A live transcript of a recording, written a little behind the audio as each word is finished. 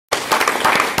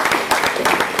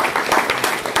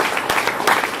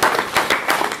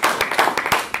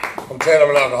I'm Ted, I'm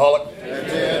an alcoholic.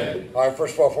 All right,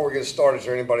 first of all, before we get started, is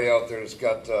there anybody out there that's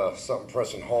got something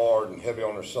pressing hard and heavy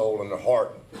on their soul and their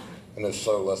heart? And if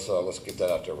so, let's get that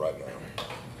out there right now.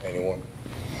 Anyone?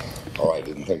 All right,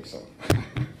 didn't think so.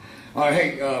 All right,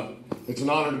 hey, it's an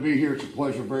honor to be here. It's a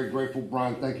pleasure. Very grateful.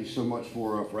 Brian, thank you so much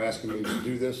for asking me to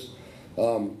do this.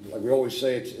 Like we always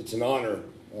say, it's an honor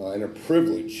and a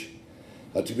privilege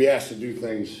to be asked to do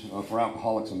things for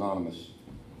Alcoholics Anonymous.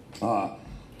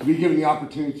 To be given the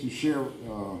opportunity to share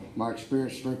my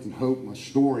experience, strength, and hope, my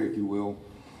story, if you will,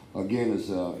 again, is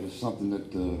something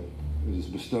that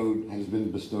has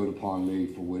been bestowed upon me,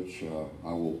 for which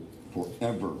I will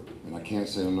forever, and I can't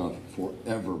say enough,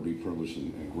 forever be privileged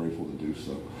and grateful to do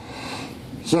so.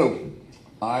 So,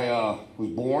 I was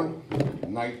born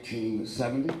in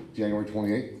 1970, January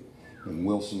 28th, in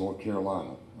Wilson, North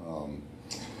Carolina.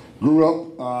 Grew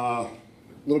up a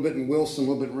little bit in Wilson, a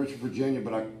little bit in Richmond, Virginia,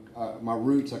 but I call my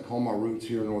roots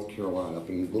here in North Carolina, up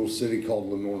in a little city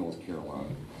called Lenore, North Carolina.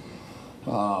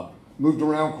 Moved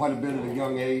around quite a bit at a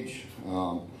young age.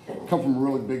 Come from a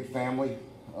really big family,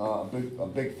 a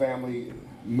big family,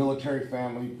 military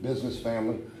family, business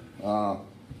family,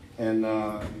 and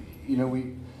you know,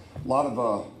 a lot of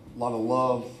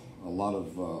love, a lot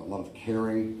of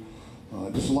caring,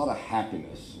 just a lot of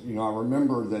happiness. You know, I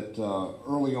remember that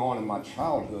early on in my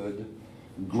childhood,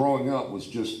 growing up was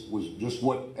just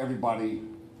what everybody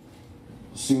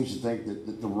seems to think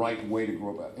that the right way to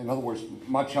grow up. In other words,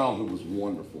 my childhood was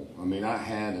wonderful. I mean, I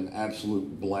had an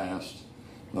absolute blast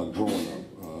growing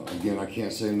up. Again, I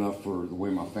can't say enough for the way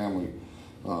my family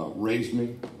raised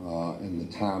me and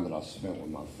the time that I spent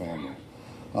with my family.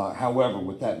 However,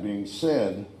 with that being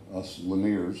said, us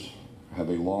Laniers have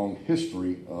a long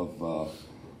history of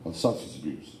substance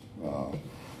abuse.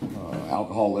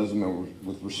 Alcoholism, and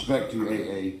with respect to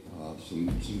AA, some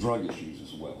drug issues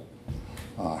as well.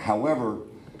 However,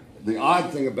 the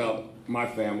odd thing about my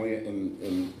family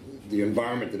and the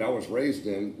environment that I was raised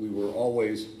in, we were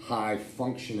always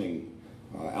high-functioning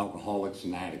alcoholics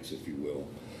and addicts, if you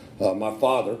will. My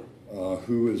father,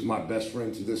 who is my best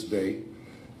friend to this day,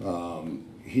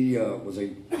 he was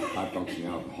a high-functioning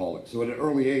alcoholic. So at an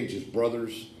early age, his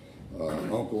brothers,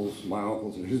 uncles, my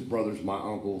uncles, and his brothers, my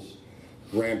uncles,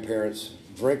 grandparents,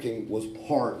 drinking was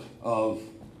part of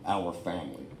our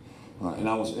family. And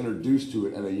I was introduced to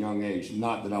it at a young age.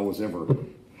 Not that I was ever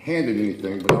handed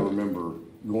anything, but I remember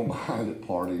going behind at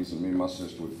parties, and me and my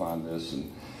sister would find this. And,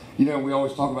 you know, we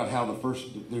always talk about how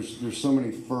there's so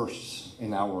many firsts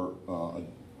in our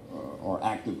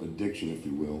active addiction, if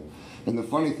you will. And the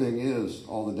funny thing is,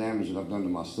 all the damage that I've done to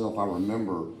myself, I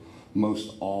remember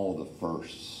most all the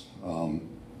firsts.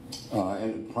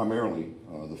 And primarily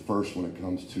the first when it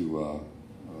comes to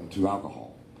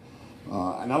alcohol.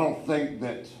 And I don't think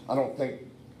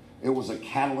it was a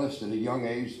catalyst at a young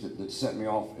age that set me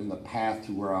off in the path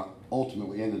to where I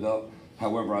ultimately ended up.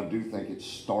 However, I do think it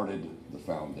started the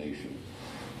foundation.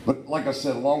 But like I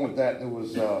said, along with that,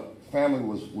 family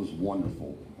was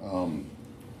wonderful.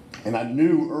 And I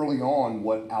knew early on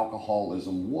what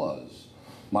alcoholism was.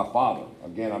 My father,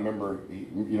 again, I remember,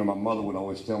 my mother would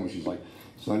always tell me, she's like,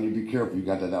 son, you be careful, you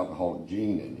got that alcoholic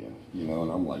gene in you,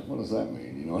 and I'm like, what does that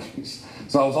mean,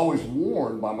 So I was always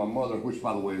warned by my mother, which,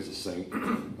 by the way, is a saint. I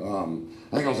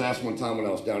think I was asked one time when I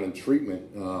was down in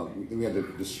treatment, we had to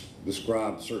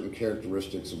describe certain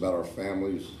characteristics about our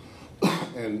families,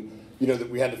 and, that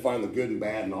we had to find the good and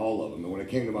bad in all of them. And when it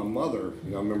came to my mother,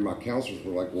 I remember my counselors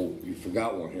were like, well, you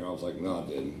forgot one here. I was like, no, I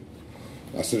didn't.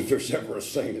 I said, if there's ever a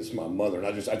saint, it's my mother. And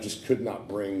I just could not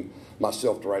bring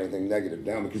myself to write anything negative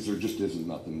down because there just isn't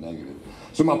nothing negative.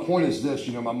 So my point is this,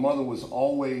 my mother was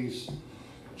always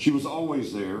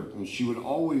there, and she would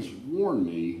always warn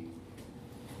me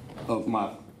of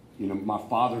my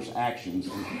father's actions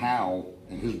and how,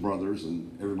 and his brothers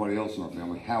and everybody else in our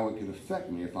family, how it could affect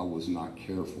me if I was not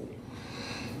careful.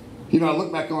 I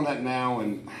look back on that now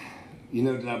and,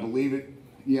 did I believe it?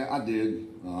 Yeah, I did.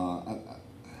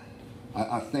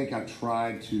 I think I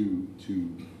tried to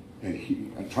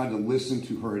listen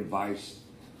to her advice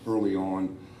early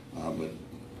on, but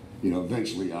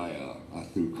eventually I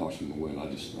threw caution to the wind. I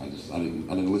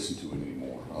didn't listen to it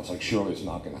anymore. I was like, surely it's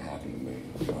not going to happen to me.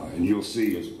 And you'll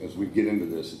see as we get into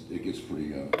this, it gets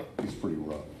pretty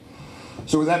rough.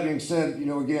 So with that being said,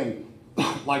 again,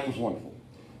 life was wonderful.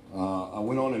 I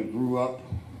went on and grew up,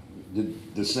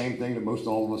 did the same thing that most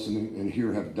all of us in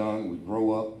here have done. We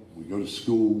grow up, we go to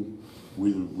school.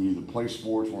 We either play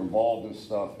sports or involved in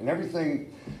stuff. And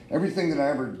everything that I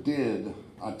ever did,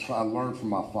 I learned from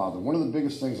my father. One of the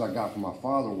biggest things I got from my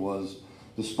father was,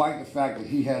 despite the fact that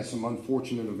he had some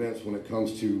unfortunate events when it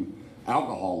comes to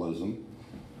alcoholism,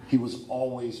 he was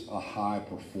always a high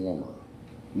performer.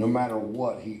 No matter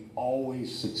what, he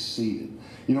always succeeded.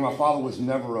 You know, my father was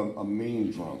never a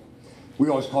mean drunk. We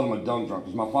always called him a dumb drunk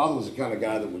because my father was the kind of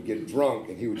guy that would get drunk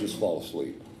and he would just fall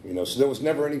asleep. You know, so there was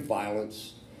never any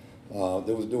violence.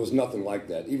 There was nothing like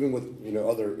that. Even with, you know,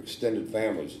 other extended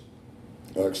families,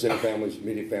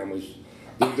 immediate families,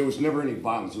 there was never any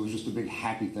violence. It was just a big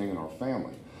happy thing in our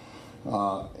family.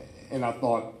 And I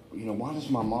thought, you know, why does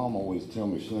my mom always tell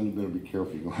me, son, you better be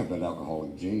careful, you're going to have that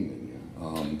alcoholic gene in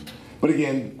you. But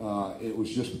again, it was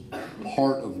just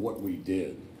part of what we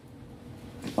did.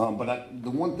 But the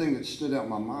one thing that stood out in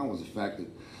my mind was the fact that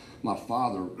my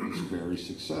father was very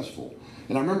successful.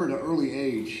 And I remember at an early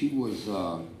age, he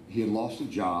had lost a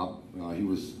job. He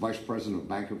was vice president of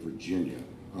Bank of Virginia.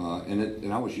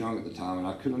 And I was young at the time, and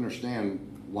I couldn't understand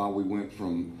why we went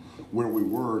from where we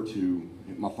were to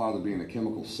my father being a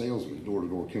chemical salesman,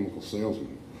 door-to-door chemical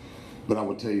salesman. But I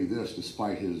would tell you this,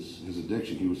 despite his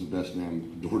addiction, he was the best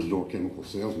damn door-to-door chemical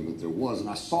salesman that there was. And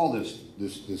I saw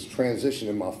this transition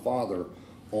in my father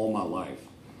all my life.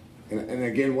 And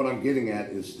again, what I'm getting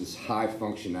at is this high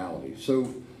functionality.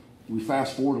 So we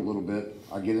fast forward a little bit,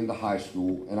 I get into high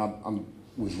school, and I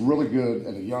was really good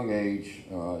at a young age,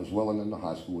 as well and into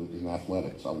high school, in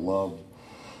athletics. I loved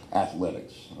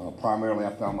athletics. Primarily,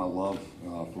 I found my love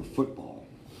for football.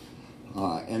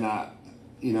 And I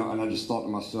just thought to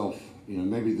myself, you know,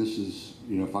 maybe this is,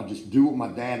 you know, if I just do what my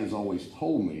dad has always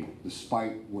told me,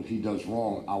 despite what he does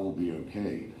wrong, I will be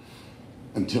okay.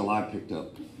 Until I picked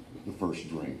up the first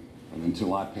drink, and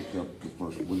until I picked up the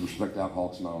first, with respect to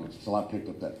Alcoholics Anonymous, until I picked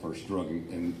up that first drug,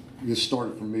 and this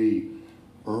started for me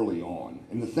early on.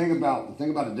 And the thing about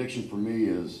addiction for me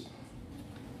is,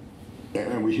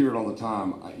 and we hear it all the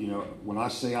time, you know, when I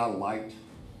say I liked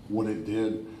what it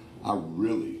did, I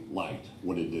really liked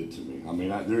what it did to me. I mean,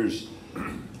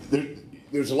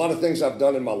 there's a lot of things I've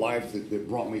done in my life that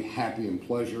brought me happy and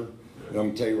pleasure. And I'm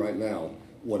going to tell you right now,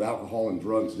 what alcohol and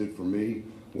drugs did for me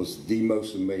was the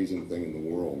most amazing thing in the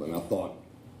world. And I thought,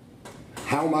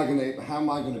 how am I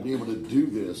going to be able to do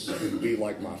this and be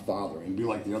like my father and be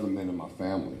like the other men in my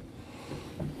family?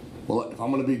 Well, if I'm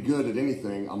going to be good at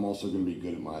anything, I'm also going to be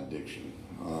good at my addiction.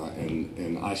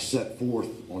 And I set forth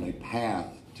on a path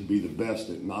to be the best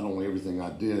at not only everything I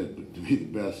did, but to be the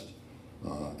best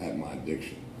at my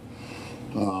addiction.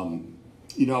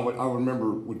 You know, I remember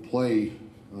would play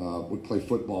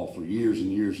football for years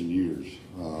and years and years,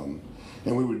 and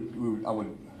I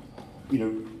would, you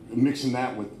know, mixing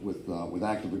that with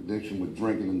active addiction, with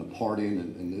drinking and the partying,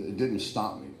 and it didn't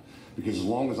stop me, because as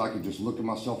long as I could just look at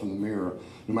myself in the mirror,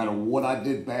 no matter what I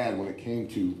did bad when it came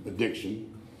to addiction,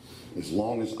 as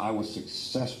long as I was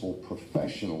successful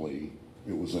professionally,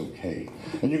 it was okay.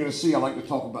 And you're going to see, I like to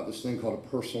talk about this thing called a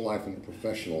personal life and a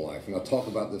professional life. And I talk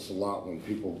about this a lot when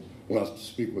I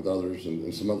speak with others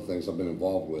and some other things I've been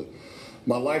involved with.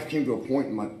 My life came to a point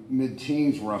in my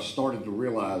mid-teens where I started to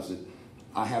realize that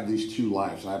I have these two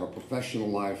lives. I have a professional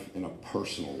life and a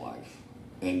personal life.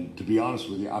 And to be honest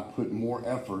with you, I put more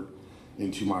effort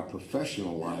into my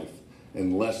professional life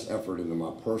and less effort into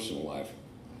my personal life.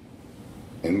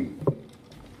 And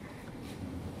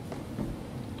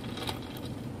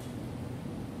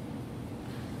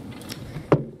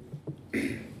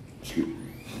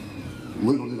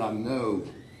little did I know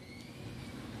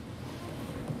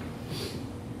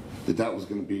that was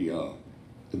going to be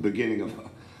the beginning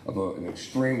of an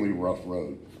extremely rough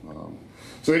road.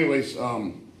 So anyways,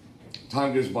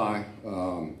 time goes by.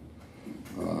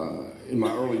 In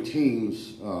my early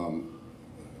teens,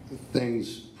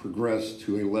 things progressed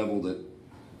to a level that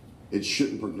it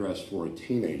shouldn't progress for a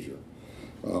teenager.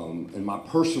 And my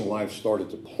personal life started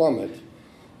to plummet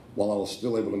while I was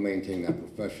still able to maintain that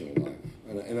professional life.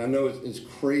 And I know as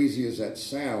crazy as that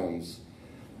sounds,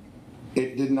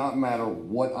 it did not matter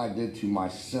what I did to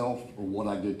myself or what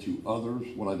I did to others,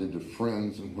 what I did to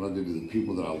friends and what I did to the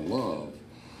people that I love.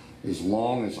 As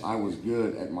long as I was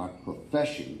good at my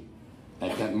profession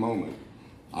at that moment,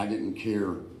 I didn't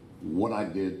care what I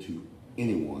did to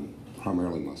anyone,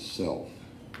 primarily myself.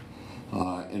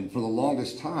 And for the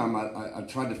longest time, I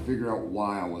tried to figure out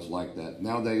why I was like that.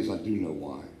 Nowadays, I do know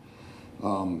why.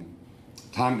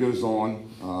 Time goes on,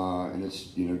 and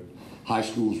it's, you know, high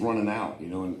school's running out, you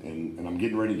know, and I'm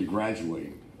getting ready to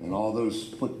graduate. And all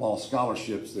those football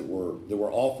scholarships that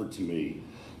were offered to me,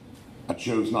 I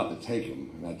chose not to take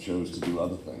them, and I chose to do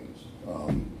other things.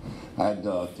 I had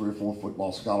 3 or 4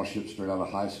 football scholarships straight out of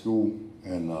high school,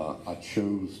 and I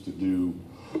chose to do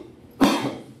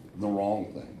the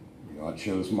wrong thing. You know, I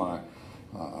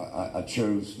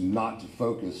chose not to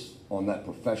focus on that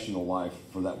professional life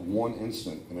for that one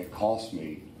instant, and it cost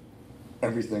me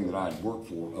everything that I had worked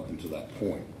for up until that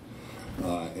point.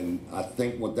 And I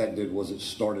think what that did was it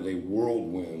started a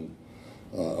whirlwind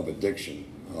of addiction.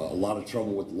 A lot of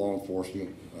trouble with law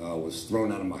enforcement. Was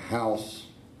thrown out of my house.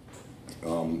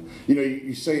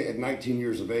 You say at 19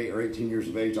 years of age or 18 years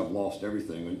of age, I've lost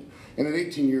everything. And at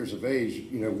 18 years of age,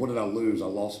 what did I lose? I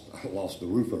lost the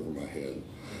roof over my head.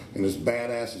 And as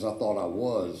badass as I thought I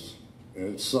was,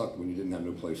 it sucked when you didn't have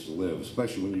no place to live,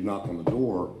 especially when you knock on the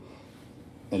door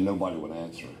and nobody would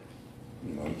answer.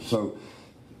 And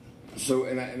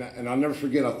I'll never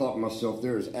forget, I thought to myself,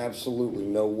 there is absolutely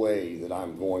no way that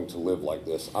I'm going to live like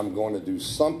this. I'm going to do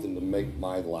something to make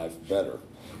my life better.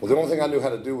 Well, the only thing I knew how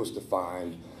to do was to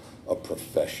find a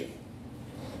profession,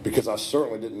 because I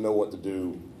certainly didn't know what to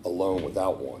do alone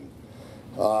without one.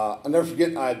 I'll never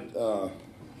forget, I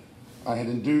had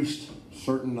induced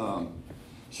certain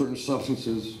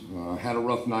substances, had a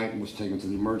rough night, and was taken to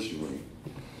the emergency room.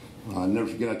 I'll never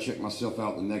forget, I checked myself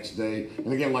out the next day.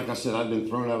 And again, like I said, I'd been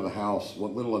thrown out of the house.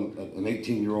 What little an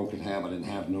 18-year-old could have, I didn't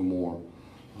have no more.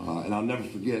 And I'll never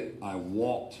forget, I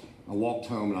walked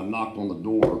home and I knocked on the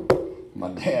door. My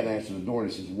dad answered the door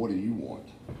and he says, "What do you want?"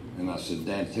 And I said,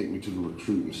 "Dad, take me to the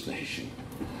recruiting station."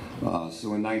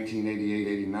 So in 1988,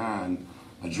 89,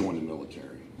 I joined the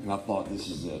military. And I thought, this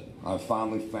is it. I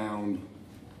finally found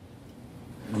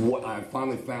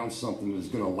something that's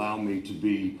going to allow me to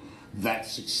be that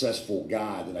successful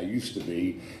guy that I used to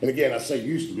be. And again, I say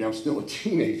used to be, I'm still a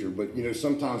teenager, but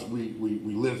sometimes we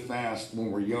live fast when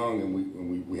we're young,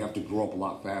 and we have to grow up a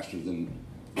lot faster than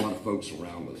a lot of folks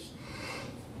around us.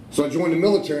 So I joined the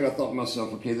military, and I thought to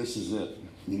myself, okay, this is it.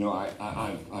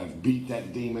 I've beat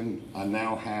that demon. I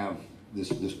now have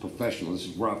this professional. This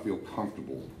is where I feel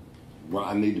comfortable, where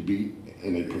I need to be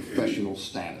in a professional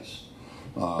status.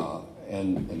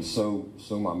 And so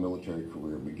my military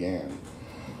career began.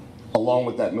 Along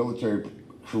with that military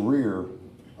career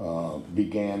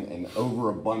began an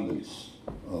overabundance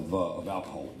of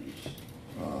alcohol abuse.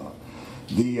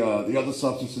 The other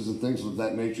substances and things of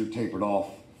that nature tapered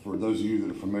off. For those of you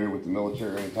that are familiar with the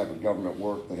military, any type of government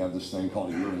work, they have this thing called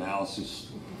a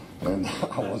urinalysis, and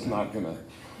I was not gonna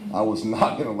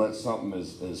let something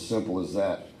as simple as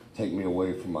that take me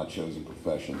away from my chosen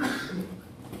profession.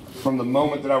 From the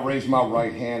moment that I raised my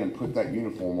right hand and put that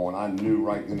uniform on, I knew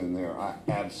right then and there I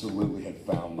absolutely had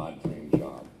found my dream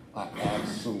job. I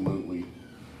absolutely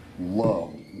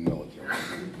loved the military.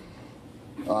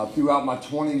 Throughout my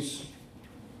 20s,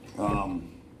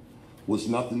 was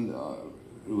nothing.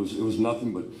 It was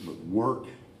nothing but work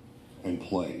and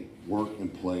play,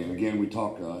 And again, we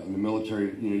talk in the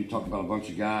military. You talk about a bunch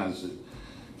of guys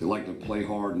that like to play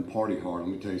hard and party hard.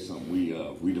 Let me tell you something. We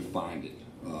defined it.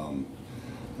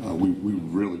 We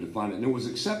really defined it, and it was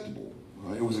acceptable.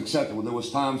 It was acceptable. There was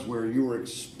times where you were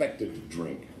expected to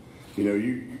drink.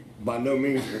 You by no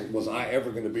means was I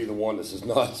ever going to be the one that says,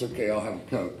 "No, it's okay, I'll have a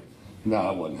Coke." No,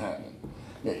 that wasn't happening.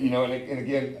 And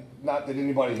again, not that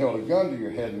anybody held a gun to your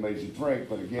head and made you drink,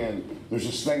 but again, there's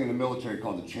this thing in the military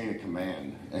called the chain of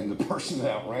command, and the person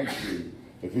that outranks you,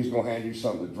 if he's going to hand you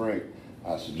something to drink,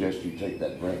 I suggest you take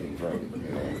that drink and drink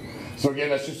it. So again,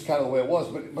 that's just kind of the way it was.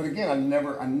 But again, I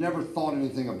never thought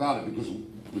anything about it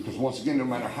because once again, no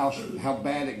matter how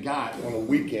bad it got on a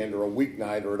weekend or a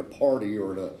weeknight or at a party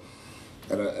or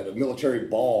at a military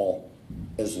ball,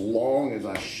 as long as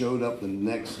I showed up the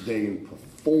next day and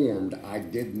performed, I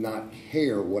did not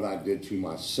care what I did to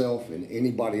myself and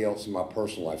anybody else in my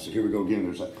personal life. So here we go again.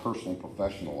 There's that personal and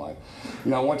professional life.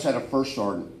 I once had a first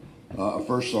sergeant. A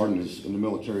first sergeant is in the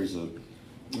military is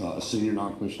a senior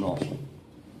non-commissioned officer,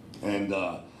 and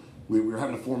we were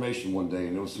having a formation one day,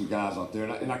 and there was some guys out there,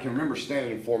 and I can remember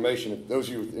standing in formation. If those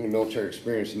of you in the military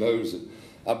experience knows that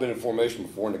I've been in formation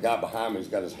before, and the guy behind me's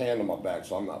got his hand on my back,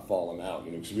 so I'm not falling out,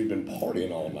 because we've been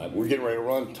partying all night. We're getting ready to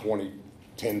run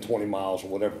 10, 20 miles or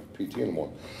whatever, PT in the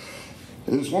morning.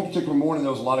 And this one particular morning,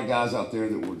 there was a lot of guys out there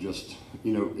that were just,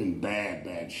 in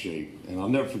bad shape. And I'll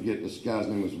never forget, this guy's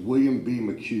name was William B.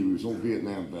 McHugh. He was an old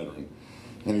Vietnam veteran.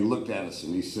 And he looked at us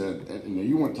and he said,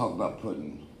 you want to talk about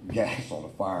putting gas on a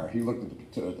fire. He looked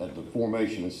at the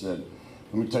formation and said,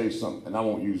 "Let me tell you something," and I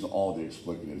won't use all the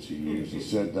explicatives he used. He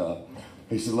said,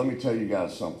 "Let me tell you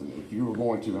guys something. If you were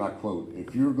going to," and I quote,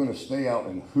 "if you were going to stay out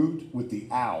and hoot with the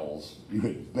owls, you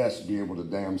had best be able to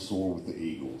damn soar with the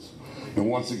eagles." And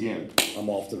once again, I'm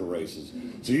off to the races.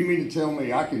 So you mean to tell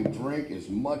me I can drink as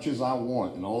much as I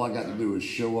want and all I got to do is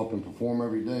show up and perform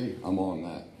every day? I'm on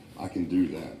that. I can do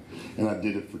that. And I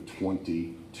did it for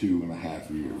 22 and a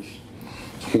half years.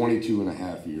 22 and a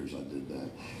half years I did that.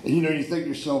 And you think to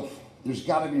yourself, there's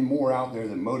got to be more out there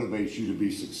that motivates you to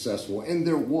be successful. And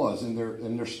there was, and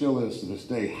there still is to this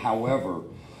day. However,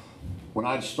 when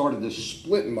I started this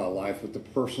split in my life with the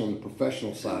personal and the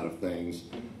professional side of things,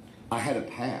 I had a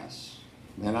pass.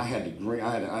 Man, I had the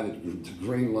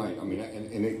green light. I mean,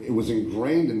 and it was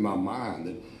ingrained in my mind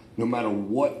that no matter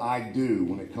what I do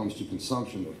when it comes to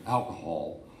consumption of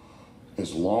alcohol,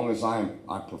 as long as I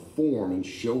perform and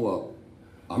show up,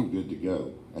 I'm good to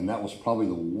go. And that was probably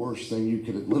the worst thing you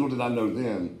could, little did I know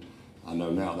then, I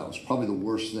know now, that was probably the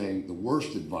worst thing, the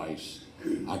worst advice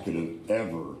I could have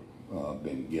ever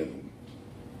been given.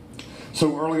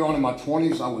 So early on in my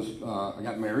 20s, I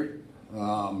got married.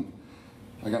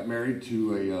 I got married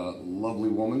to a lovely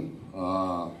woman.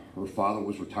 Her father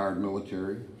was retired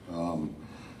military.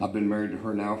 I've been married to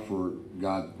her now for,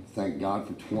 thank God,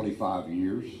 for 25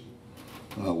 years.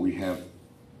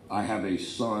 I have a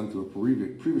son through a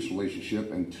previous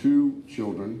relationship and 2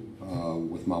 children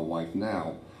with my wife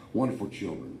now, wonderful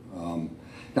children.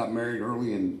 Got married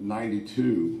early in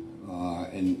 '92,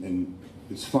 and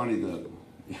it's funny that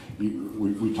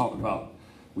we talk about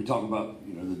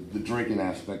the drinking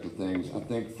aspect of things.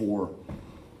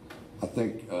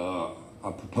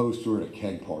 I proposed to her at a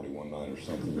keg party one night or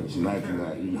something. Just imagine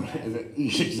that,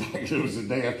 exactly. It was the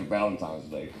day after Valentine's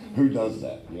Day. Who does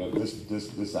that?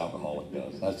 This alcoholic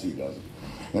does. That's who does it.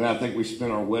 And I think we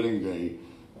spent our wedding day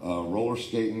roller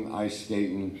skating, ice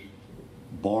skating,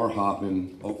 bar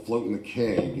hopping, floating the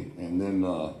keg, and then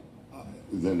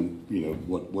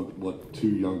what 2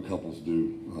 young couples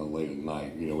do late at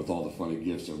night. With all the funny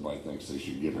gifts everybody thinks they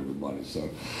should give everybody. So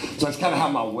that's kind of how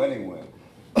my wedding went.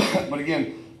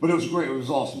 But it was great. It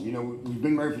was awesome. We've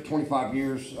been married for 25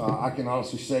 years. I can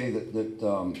honestly say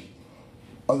that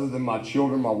other than my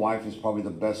children, my wife is probably the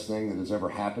best thing that has ever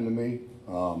happened to me.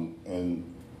 And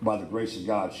by the grace of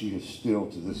God, she has still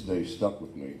to this day stuck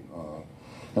with me.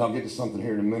 And I'll get to something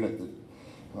here in a minute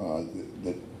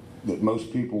that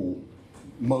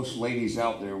most ladies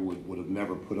out there would have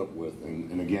never put up with.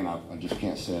 And again, I just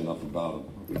can't say enough about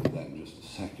that in just a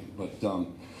second. But so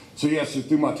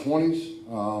through my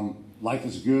 20s, life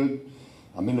is good.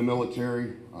 I'm in the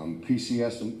military. I'm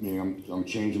PCS. I'm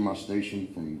changing my station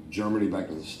from Germany back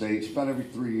to the States about every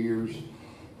 3 years.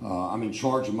 I'm in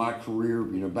charge of my career.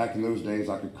 Back in those days,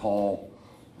 I could call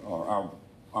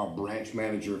our branch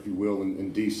manager, if you will,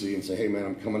 in D.C. and say, hey, man,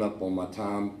 I'm coming up on my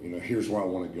time. Here's where I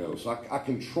want to go. So I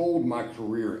controlled my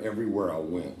career everywhere I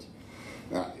went.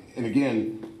 And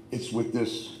again, it's with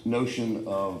this notion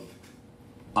of,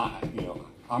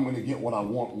 I'm going to get what I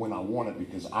want when I want it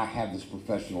because I have this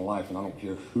professional life and I don't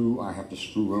care who I have to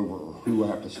screw over or who I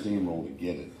have to steamroll to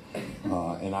get it.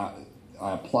 And I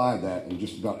apply that in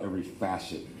just about every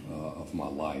facet of my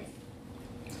life.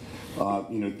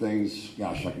 Things,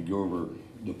 gosh, I could go over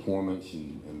deployments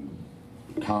and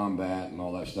combat and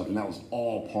all that stuff, and that was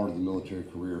all part of the military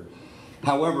career.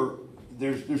 However,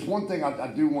 there's one thing I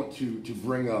do want to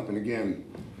bring up, and again,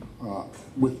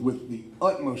 with the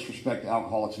utmost respect to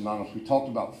Alcoholics Anonymous, we talked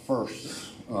about firsts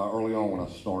early on when I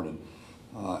started,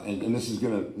 and this is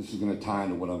gonna tie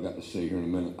into what I've got to say here in a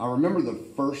minute. I remember the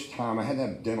first time I had to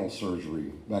have dental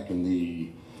surgery back in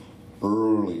the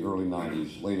early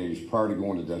 90s, late 80s, prior to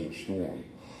going to Desert Storm,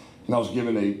 and I was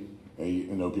given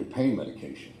an opiate pain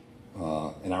medication,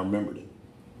 and I remembered it.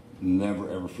 Never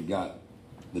ever forgot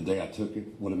the day I took it,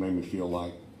 what it made me feel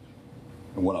like,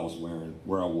 and what I was wearing,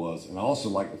 where I was. And I also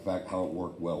like the fact how it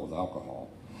worked well with alcohol.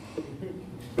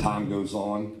 Time goes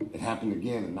on. It happened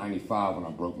again in '95 when I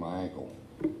broke my ankle.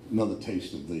 Another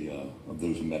taste of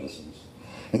those medicines.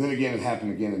 And then again, it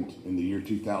happened again in the year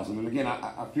 2000. And again,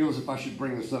 I feel as if I should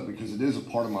bring this up because it is a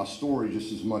part of my story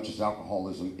just as much as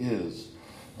alcoholism is,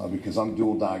 because I'm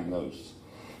dual diagnosed.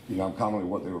 I'm commonly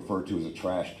what they refer to as a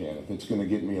trash can. If it's going to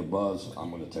get me a buzz, I'm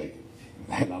going to take it.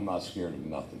 And I'm not scared of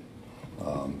nothing.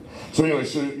 So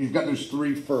you've got those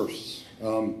 3 firsts.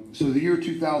 So the year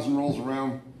 2000 rolls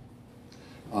around,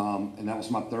 and that was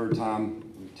my 3rd time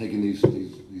taking these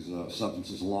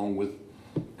substances along with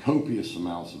copious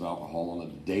amounts of alcohol on a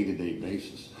day-to-day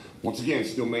basis. Once again,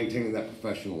 still maintaining that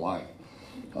professional life.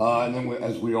 And then,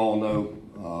 as we all know,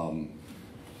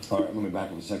 all right, let me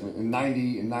back up a second. In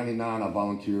 99, I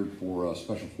volunteered for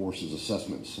Special Forces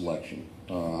Assessment and Selection.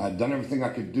 I had done everything I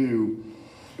could do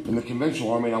in the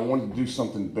conventional army, and I wanted to do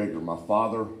something bigger. My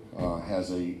father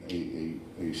has a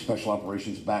special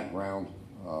operations background,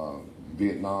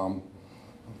 Vietnam.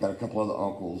 I've got a couple other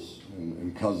uncles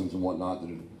and cousins and whatnot that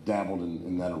have dabbled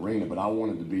in that arena, but I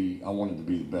wanted to be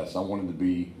the best. I wanted to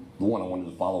be the one. I wanted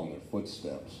to follow in their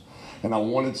footsteps, and I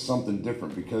wanted something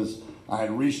different because I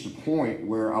had reached a point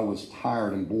where I was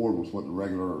tired and bored with what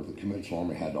the conventional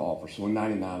army had to offer. So in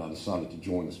 '99, I decided to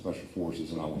join the Special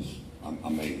Forces, and I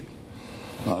made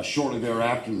it. Shortly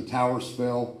thereafter, the towers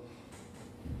fell,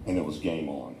 and it was game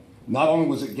on. not only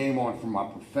was it game on for my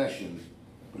profession,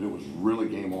 but it was really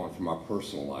game on for my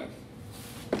personal life.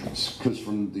 Because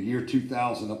from the year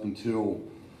 2000 up until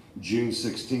June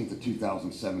 16th of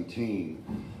 2017,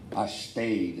 I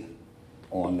stayed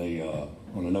on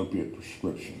an opiate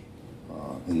prescription,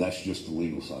 and that's just the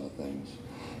legal side of things.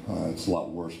 It's a lot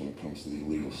worse when it comes to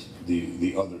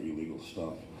the other illegal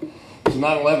stuff. So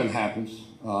 9/11 happens,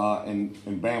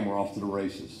 and bam, we're off to the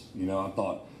races. You know, I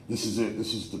thought, this is it.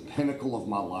 This is the pinnacle of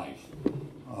my life.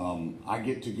 I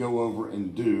get to go over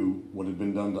and do what had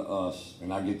been done to us,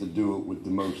 and I get to do it with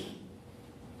the most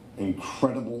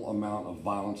incredible amount of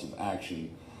violence of action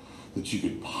that you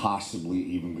could possibly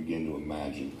even begin to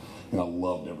imagine. And I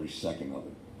loved every second of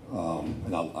it.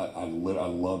 And I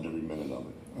loved every minute of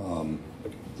it.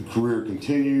 The career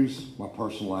continues. My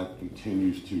personal life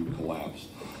continues to collapse.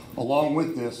 Along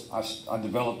with this, I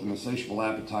developed an insatiable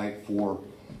appetite for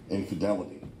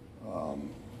infidelity.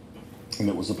 And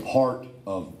it was it's a part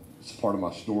of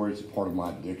my story, it's a part of my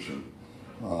addiction.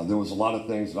 There was a lot of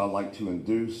things that I liked to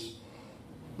induce,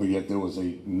 but yet there was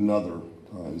another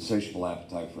insatiable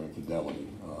appetite for infidelity,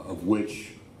 of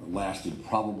which lasted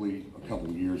probably a couple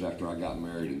of years after I got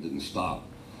married and didn't stop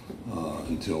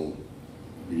until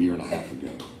a year and a half ago,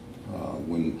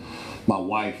 when my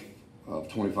wife of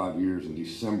 25 years in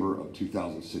December of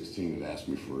 2016 had asked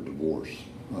me for a divorce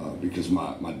because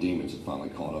my demons had finally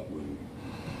caught up with me.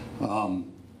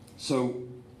 So,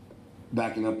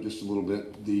 backing up just a little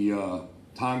bit, the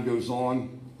time goes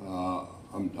on.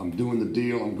 I'm doing the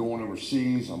deal. I'm going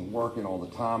overseas. I'm working all the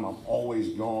time. I'm always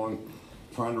gone,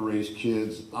 trying to raise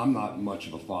kids. I'm not much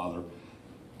of a father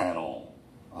at all.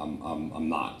 I'm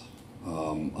not.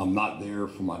 I'm not there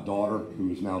for my daughter, who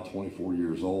is now 24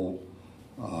 years old.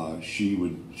 She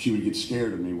would get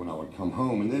scared of me when I would come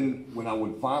home, and then when I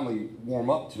would finally warm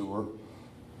up to her,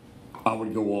 I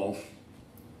would go off,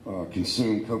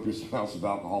 consume copious amounts of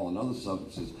alcohol and other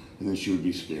substances, and then she would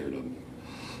be scared of me.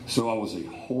 So I was a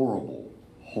horrible,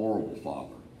 horrible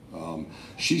father.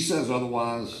 She says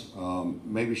otherwise.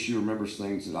 Maybe she remembers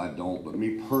things that I don't, but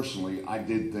me personally, I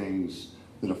did things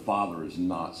that a father is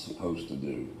not supposed to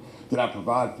do. Did I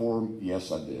provide for him?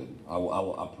 Yes, I did.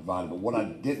 I provided, but what I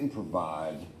didn't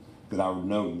provide that I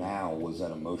know now was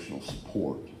that emotional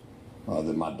support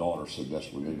that my daughter so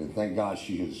desperately needed. And thank God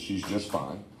she's just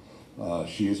fine.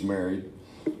 She is married.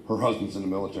 Her husband's in the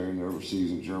military, and they're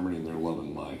overseas in Germany, and they're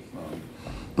loving life.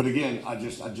 But again, I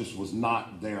just was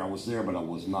not there. I was there, but I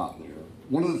was not there.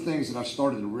 One of the things that I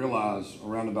started to realize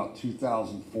around about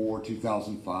 2004,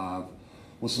 2005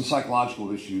 was some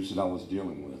psychological issues that I was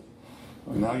dealing with.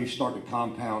 Now you start to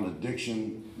compound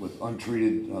addiction with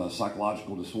untreated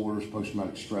psychological disorders,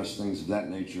 post-traumatic stress, things of that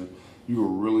nature. You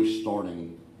are really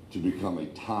starting to become a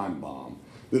time bomb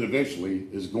that eventually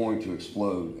is going to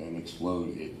explode, and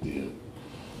explode it did.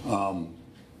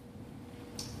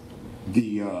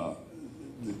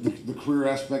 The career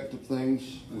aspect of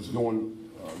things was going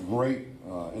great,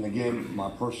 and again,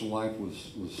 my personal life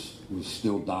was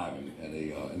still diving at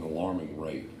an alarming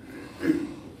rate.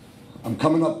 I'm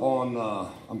coming up on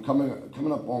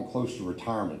close to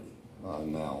retirement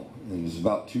now, and it's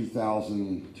about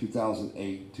 2008,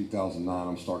 2009.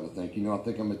 I'm starting to think, I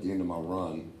think I'm at the end of my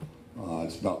run.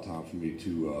 It's about time for me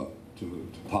to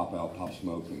pop out, pop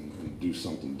smoke, and do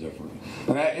something different.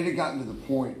 And it had gotten to the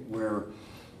point where,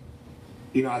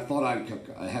 I thought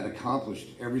I had accomplished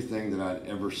everything that I'd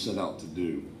ever set out to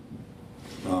do.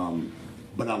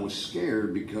 But I was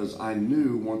scared because I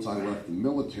knew once I left the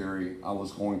military, I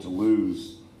was going to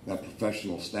lose that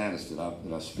professional status that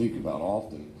I speak about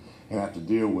often, and have to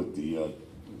deal with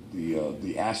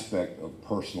the aspect of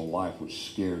personal life, which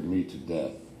scared me to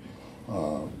death.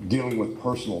 Dealing with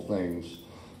personal things,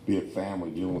 be it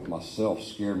family, dealing with myself,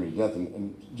 scared me to death,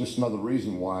 and just another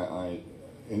reason why I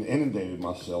inundated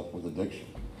myself with addiction,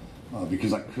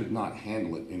 because I could not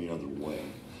handle it any other way.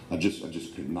 I just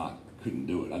couldn't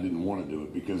do it. I didn't want to do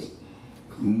it because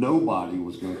nobody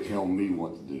was going to tell me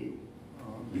what to do.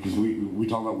 Because we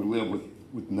talk about we live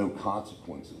with no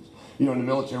consequences. In the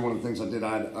military, one of the things I did,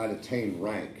 I'd attained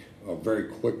rank very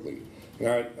quickly. And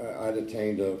I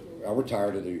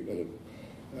retired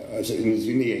as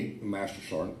in the 8th Master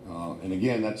Sergeant. And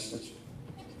again, that's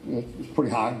it's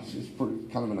pretty high. It's pretty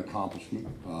kind of an accomplishment.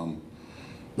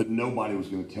 But nobody was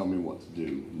going to tell me what to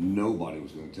do. Nobody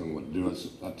was going to tell me what to do.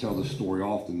 I tell this story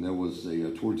often. There was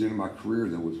towards the end of my career,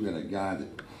 we had a guy that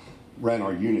ran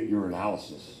our unit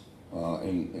urinalysis.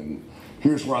 And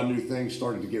here's where I knew things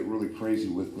started to get really crazy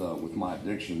with my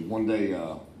addiction. One day,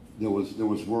 there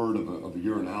was word of a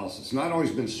urinalysis. And I'd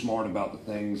always been smart about the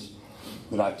things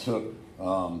that I took,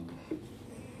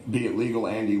 be it legal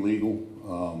and illegal.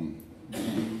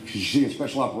 you see, in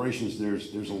special operations,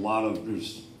 there's a lot of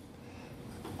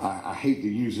I hate to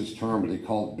use this term, but they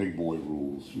call it big boy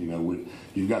rules. You know,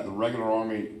 you've got the regular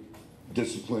Army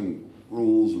discipline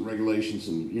rules and regulations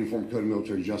and Uniform Code of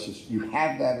Military Justice. You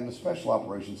have that in the special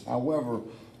operations. However,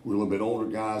 we're a little bit older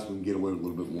guys. We can get away with a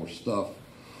little bit more stuff.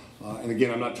 And again,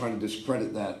 I'm not trying to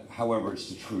discredit that. However, it's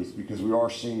the truth because we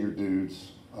are senior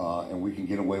dudes and we can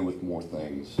get away with more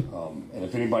things. And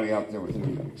if anybody out there with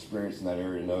any experience in that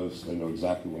area knows, they know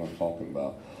exactly what I'm talking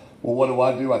about. Well,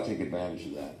 what do? I take advantage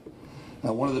of that.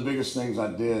 Now, one of the biggest things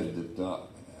I did that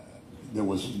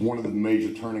was one of the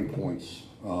major turning points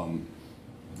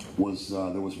was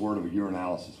there was word of a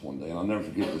urinalysis one day. And I'll never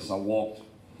forget this. I walked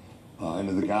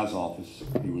into the guy's office.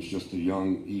 He was just a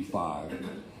young E5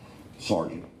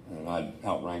 sergeant. And I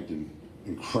outranked him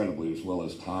incredibly as well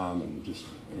as time and just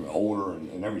older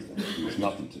and everything. He was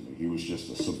nothing to me. He was just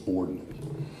a subordinate.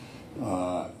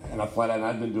 And I flat out,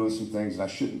 I'd been doing some things that I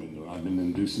shouldn't have been doing. I'd been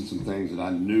inducing some things that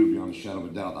I knew beyond a shadow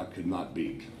of a doubt I could not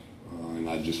beat. And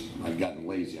I'd gotten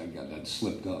lazy. I'd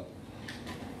slipped up.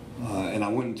 And I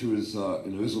went into his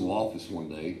little office one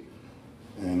day,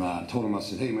 and I told him, I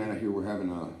said, "Hey man, I hear we're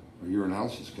having a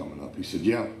urinalysis coming up." He said,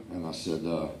 "Yeah." And I said,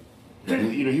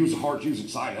 and, you know, he was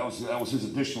excited. That was his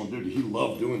additional duty. He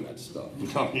loved doing that stuff. You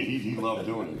know, he loved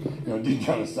doing it. You know, deep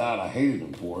down inside, I hated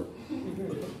him for it,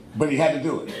 but he had to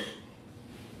do it.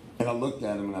 And I looked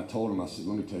at him and I told him, I said,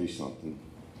 "Let me tell you something.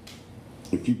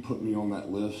 If you put me on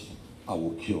that list, I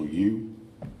will kill you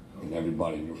and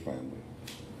everybody in your family."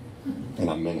 And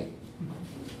I meant it.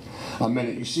 I meant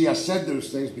it. You see, I said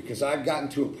those things because I'd gotten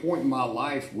to a point in my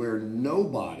life where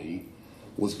nobody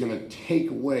was going to take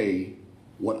away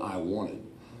what I wanted.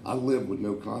 I lived with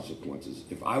no consequences.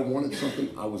 If I wanted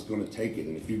something, I was going to take it.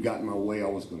 And if you got in my way, I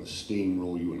was going to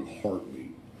steamroll you in a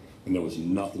heartbeat. And there was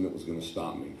nothing that was going to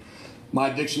stop me. My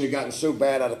addiction had gotten so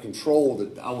bad out of control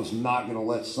that I was not going to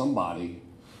let somebody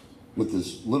with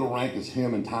as little rank as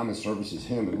him and time and service as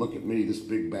him and look at me, this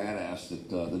big badass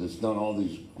that has done all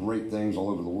these great things all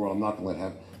over the world. I'm not going to let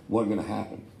happen. Wasn't going to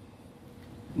happen.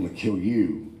 I'm going to kill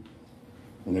you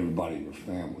and everybody in your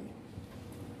family.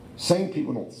 Sane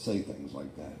people don't say things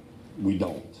like that. We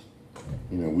don't.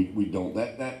 You know, we don't.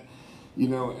 That you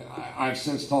know, I've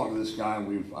since talked to this guy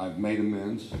and I've made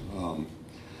amends.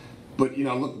 But, you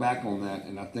know, I look back on that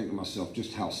and I think to myself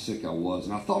just how sick I was.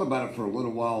 And I thought about it for a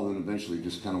little while and then eventually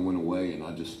just kind of went away. And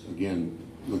I just, again,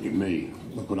 look at me.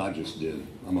 Look what I just did.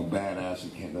 I'm a badass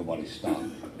and can't nobody stop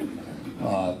me.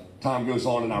 Time goes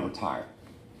on and I retire.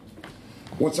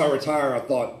 Once I retire, I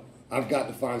thought, I've got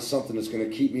to find something that's going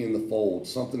to keep me in the fold,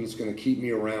 something that's going to keep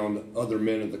me around other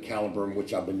men of the caliber in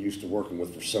which I've been used to working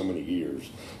with for so many years.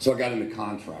 So I got into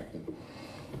contracting.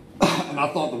 And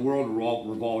I thought the world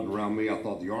revolved around me. I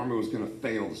thought the Army was going to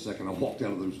fail the second I walked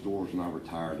out of those doors and I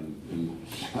retired. And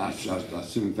I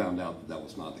soon found out that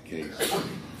was not the case.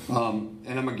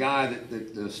 And I'm a guy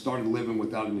that started living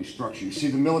without any structure. You see,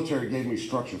 the military gave me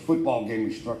structure. Football gave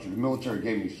me structure. The military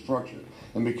gave me structure.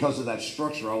 And because of that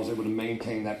structure, I was able to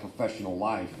maintain that professional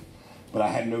life. But I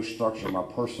had no structure in my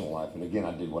personal life. And again,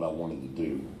 I did what I wanted to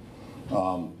do.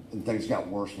 And things got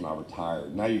worse when I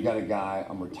retired. Now you've got a guy,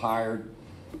 I'm retired.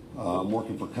 I'm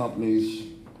working for companies,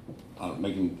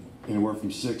 making anywhere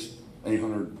from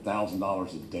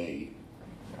 $600,000-$800,000 a day,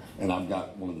 and I've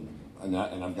got I've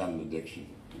got an addiction,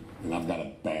 and I've got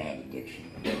a bad addiction.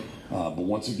 But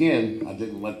once again, I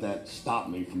didn't let that stop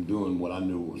me from doing what I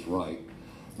knew was right,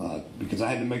 because I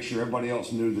had to make sure everybody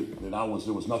else knew that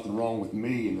there was nothing wrong with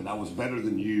me, and that I was better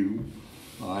than you,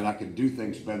 and I could do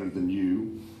things better than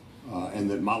you, and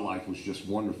that my life was just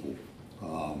wonderful.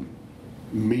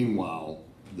 Meanwhile,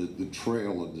 the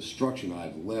trail of destruction I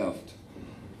had left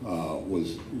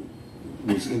was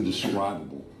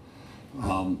indescribable.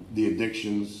 The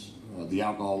addictions, the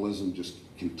alcoholism just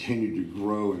continued to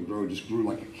grow and grow, just grew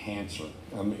like a cancer.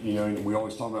 You know, we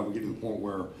always talk about we get to the point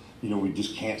where, you know, we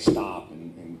just can't stop,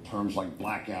 and terms like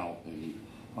blackout and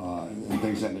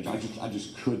things of that nature. I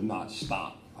just could not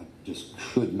stop. I just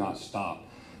could not stop.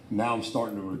 Now I'm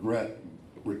starting to regret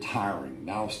retiring.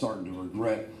 Now I'm starting to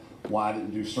regret why I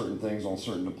didn't do certain things on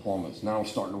certain deployments. Now I'm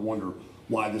starting to wonder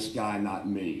why this guy, not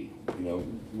me. You know,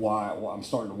 why I'm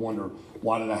starting to wonder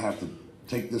why did I have to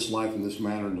take this life in this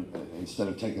manner instead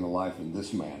of taking a life in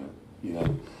this manner. You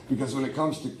know, because when it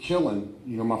comes to killing,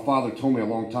 you know, my father told me a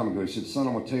long time ago. He said, "Son,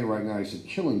 I'm gonna tell you right now." He said,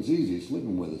 "Killing's easy. It's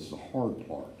living with it's the hard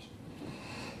part."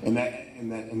 And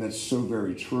that's so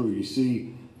very true. You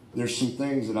see, there's some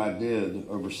things that I did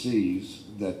overseas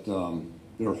that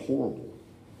that are horrible.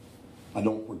 I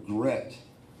don't regret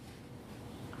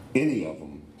any of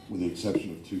them with the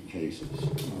exception of 2 cases.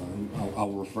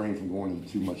 I'll refrain from going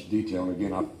into too much detail, and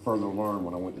again, I further learned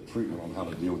when I went to treatment on how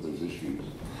to deal with those issues.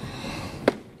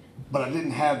 But I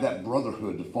didn't have that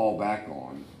brotherhood to fall back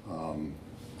on,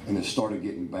 and it started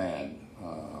getting bad.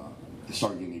 It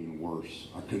started getting even worse.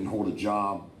 I couldn't hold a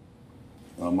job.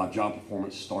 My job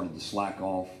performance started to slack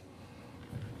off,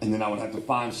 and then I would have to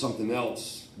find something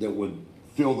else that would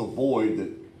fill the void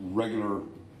that regular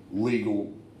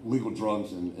legal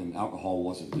drugs and alcohol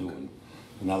wasn't doing.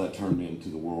 And now that turned me into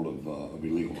the world of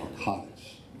illegal narcotics.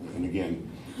 And again,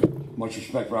 much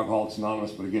respect for Alcoholics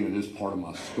Anonymous, but again, it is part of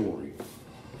my story.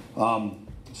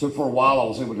 So for a while, I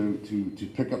was able to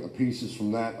pick up the pieces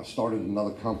from that. I started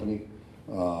another company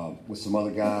with some other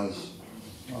guys,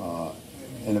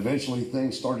 and eventually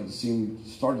things started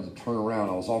to turn around.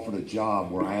 I was offered a job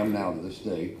where I am now to this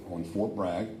day on Fort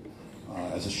Bragg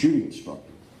as a shooting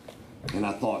instructor, and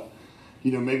I thought,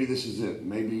 maybe this is it.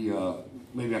 Maybe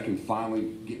I can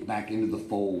finally get back into the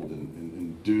fold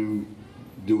and do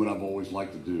what I've always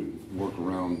liked to do, work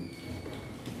around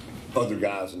other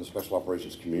guys in the special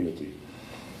operations community.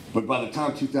 But by the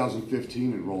time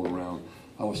 2015 had rolled around,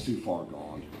 I was too far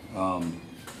gone.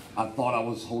 I thought I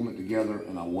was holding it together,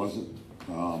 and I wasn't.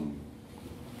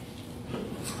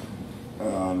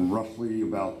 Roughly in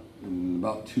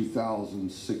about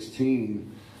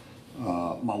 2016,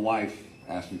 my wife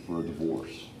asked me for a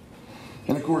divorce.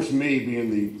 And of course, me being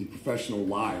the professional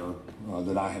liar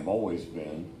that I have always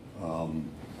been,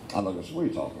 I looked and said, "What are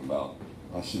you talking about?"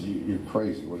 I said, "You're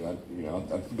crazy." I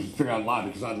figured I'd lie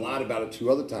because I'd lied about it 2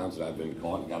 other times that I've been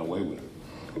caught and got away with it.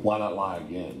 Why not lie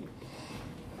again?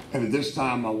 And at this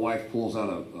time, my wife pulls out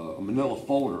a manila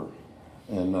folder,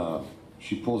 and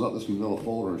she pulls out this manila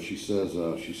folder, and she said,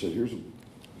 "Here's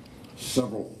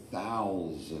several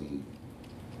thousand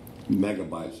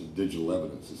megabytes of digital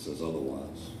evidence that says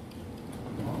otherwise."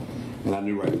 And I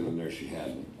knew right then and there she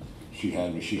had me. She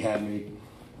had me.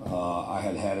 I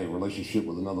had a relationship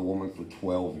with another woman for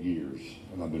 12 years,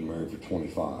 and I've been married for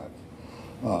 25.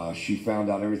 She found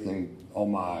out everything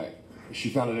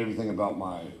about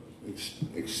my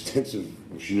extensive,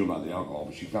 she knew about the alcohol,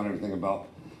 but she found everything about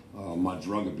my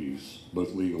drug abuse,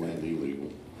 both legal and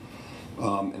illegal.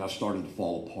 And I started to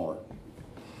fall apart.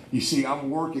 You see, I'm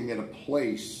working at a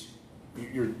place,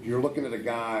 you're looking at a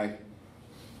guy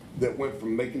that went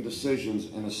from making decisions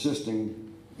and assisting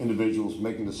individuals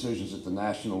making decisions at the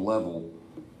national level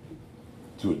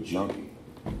to a junkie,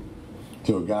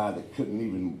 to a guy that couldn't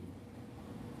even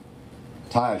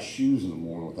tie his shoes in the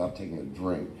morning without taking a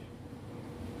drink,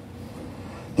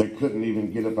 that couldn't even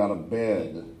get up out of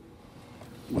bed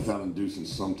without inducing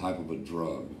some type of a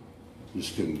drug.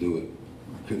 Just couldn't do it.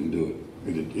 Couldn't do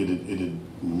it. It had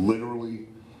literally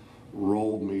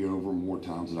rolled me over more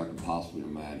times than I could possibly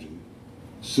imagine.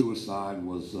 Suicide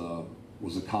was a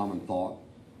common thought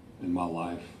in my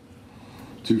life.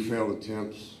 2 failed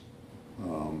attempts.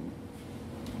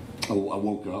 I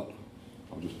woke up.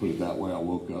 I'll just put it that way. I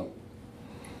woke up.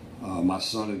 My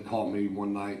son had caught me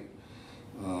one night.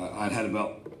 I'd had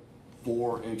about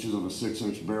 4 inches of a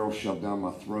 6-inch barrel shoved down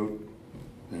my throat,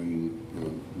 and a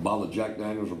bottle of Jack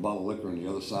Daniels or a bottle of liquor on the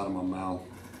other side of my mouth.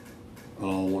 And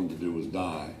all I wanted to do was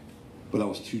die. But I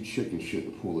was too chicken shit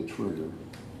to pull the trigger.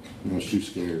 I was too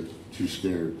scared.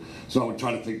 So I would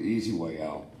try to take the easy way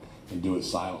out and do it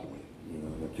silently.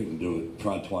 I couldn't do it.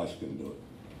 Tried twice, couldn't do it.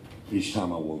 Each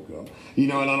time I woke up.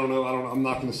 And I don't know, I'm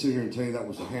not going to sit here and tell you that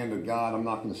was the hand of God. I'm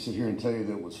not going to sit here and tell you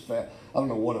that it was fat. I don't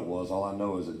know what it was. All I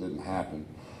know is it didn't happen.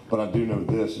 But I do know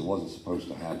this, it wasn't supposed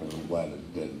to happen. I'm glad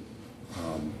it didn't.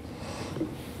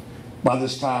 By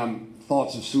this time,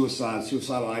 thoughts of suicide,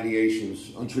 suicidal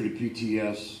ideations, untreated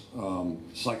PTS,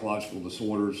 psychological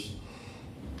disorders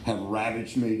have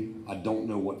ravaged me. I don't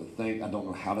know what to think. I don't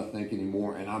know how to think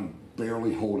anymore. And I'm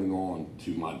barely holding on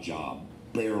to my job.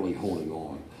 Barely holding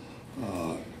on.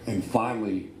 And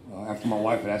finally, after my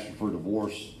wife had asked me for a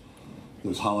divorce,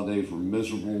 those holidays were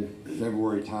miserable.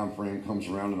 February time frame comes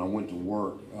around and I went to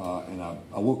work. And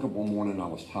I woke up one morning and I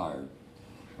was tired.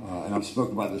 And I've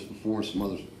spoken about this before in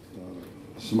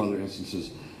some other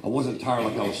instances. I wasn't tired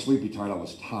like I was sleepy tired. I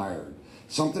was tired.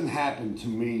 Something happened to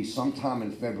me sometime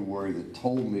in February that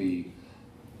told me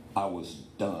I was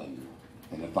done.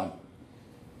 And if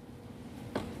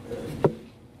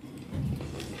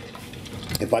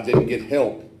I didn't get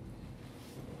help,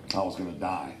 I was going to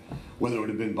die. Whether it would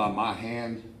have been by my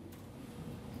hand,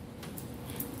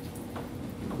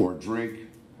 or a drink,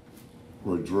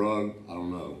 or a drug, I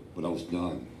don't know. But I was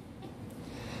done.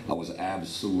 I was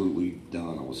absolutely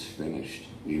done. I was finished.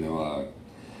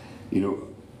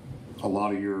 A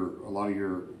lot of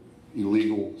your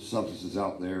illegal substances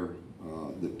out there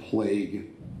that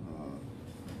plague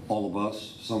all of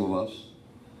us, some of us,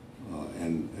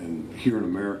 and here in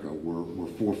America, we're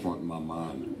forefront in my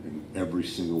mind in every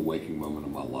single waking moment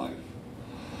of my life.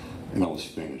 And I was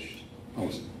finished. I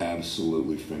was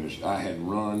absolutely finished. I had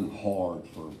run hard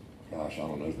for, gosh, I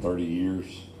don't know, 30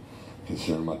 years,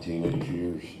 considering my teenage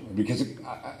years. Because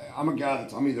I'm a guy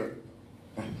I'm either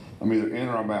in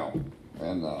or I'm out.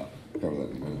 And cover that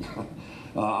in a minute.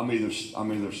 I'm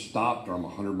either stopped or I'm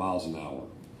 100 miles an hour.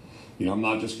 You know, I'm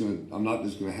not just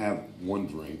gonna have one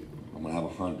drink. I'm gonna have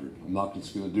 100. I'm not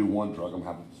just gonna do one drug. I'm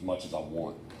gonna have as much as I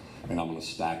want, and I'm gonna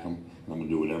stack them, and I'm gonna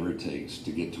do whatever it takes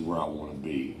to get to where I want to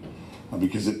be,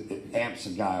 because it amps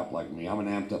a guy up like me. I'm an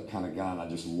amped up kind of guy, and I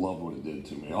just love what it did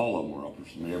to me. All of them were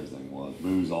uppers for me. Everything was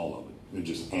booze, all of it. It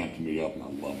just amped me up, and I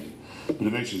loved it. But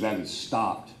eventually, that had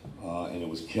stopped, and it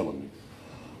was killing me.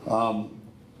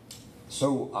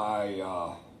 So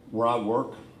where I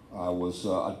work,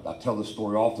 I tell this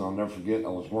story often. I'll never forget. I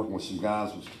was working with some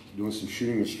guys, was doing some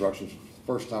shooting instructions.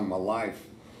 First time in my life,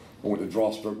 I went to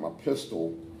draw stroke my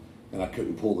pistol, and I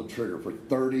couldn't pull the trigger. For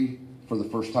the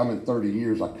first time in 30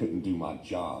 years, I couldn't do my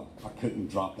job. I couldn't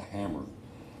drop the hammer,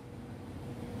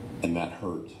 and that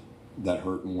hurt. That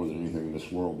hurt more than anything in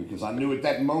this world, because I knew at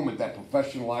that moment that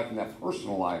professional life and that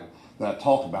personal life that I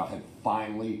talked about had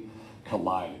finally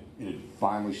collided. It had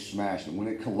finally smashed, and when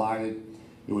it collided,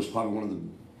 it was probably one of the.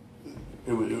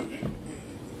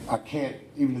 I can't,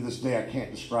 even to this day, I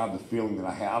can't describe the feeling that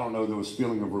I had. I don't know, there was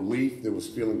feeling of relief, there was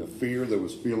feeling of fear, there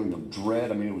was feeling of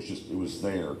dread. I mean, it was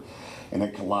there. And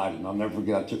it collided. And I'll never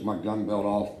forget, I took my gun belt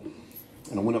off,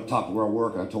 and I went up top to where I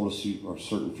work, and I told a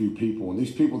certain few people. And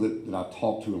these people that I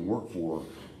talked to and worked for,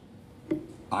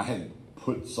 I had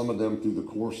put some of them through the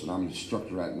course that I'm an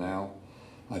instructor at now.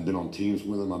 I've been on teams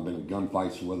with them, I've been in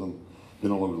gunfights with them,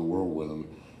 been all over the world with them.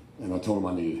 And I told them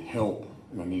I needed help,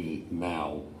 and I needed it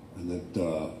now, and that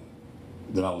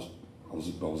I was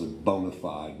a bona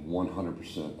fide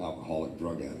 100% alcoholic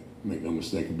drug addict. Make no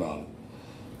mistake about it.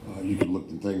 You could look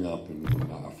the thing up, and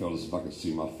I felt as if I could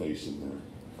see my face in there.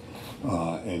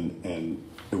 And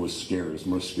it was scary. It was the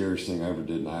most scariest thing I ever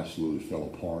did, and I absolutely fell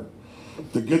apart.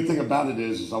 The good thing about it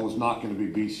is I was not going to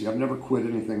be BC. I've never quit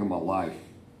anything in my life.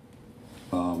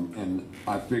 And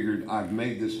I figured I've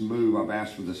made this move, I've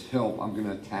asked for this help, I'm going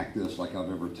to attack this like I've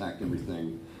ever attacked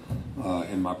everything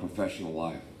in my professional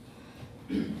life,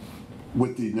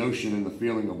 with the notion and the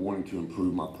feeling of wanting to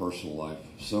improve my personal life.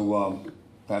 So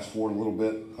fast forward a little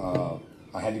bit,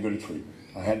 I had to go to treatment.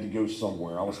 I had to go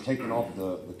somewhere. I was taken off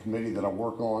the committee that I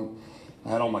work on. I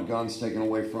had all my guns taken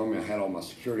away from me. I had all my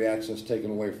security access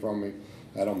taken away from me.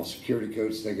 I had all my security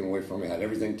codes taken away from me. I had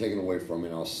everything taken away from me,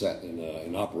 and I was set in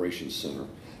an operations center,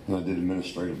 and I did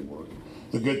administrative work.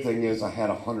 The good thing is I had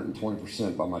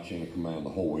 120% by my chain of command the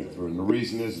whole way through, and the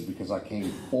reason is because I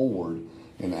came forward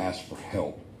and asked for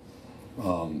help.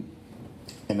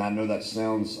 And I know that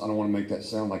sounds, I don't want to make that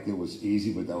sound like it was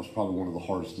easy, but that was probably one of the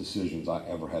hardest decisions I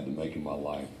ever had to make in my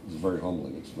life. It was a very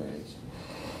humbling experience.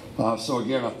 So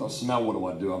again, I thought, so now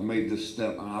what do? I've made this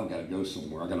step, and I've got to go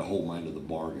somewhere. I've got to hold my end of the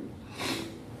bargain.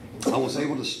 I was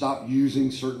able to stop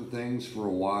using certain things for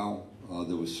a while.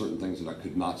 There was certain things that I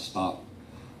could not stop,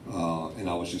 and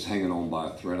I was just hanging on by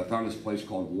a thread. I found this place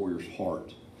called Warrior's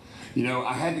Heart. You know,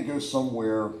 I had to go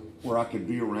somewhere where I could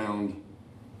be around,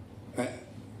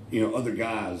 other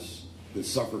guys that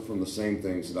suffered from the same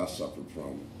things that I suffered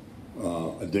from.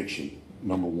 Addiction,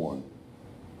 number one.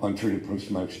 Untreated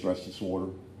post-traumatic stress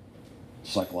disorder.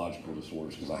 Psychological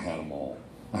disorders, because I had them all.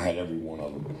 I had every one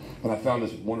of them. And I found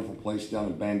this wonderful place down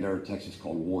in Bandera, Texas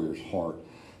called Warrior's Heart.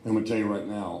 And I'm going to tell you right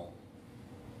now,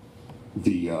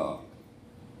 I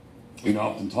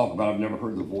often talk about I've never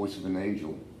heard the voice of an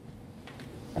angel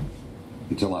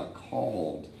until I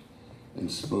called and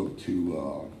spoke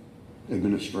to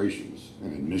administrations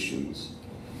and admissions.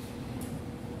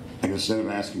 And instead of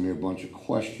asking me a bunch of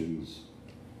questions,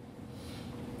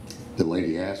 the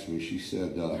lady asked me, she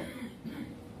said,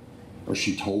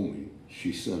 she told me,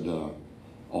 she said,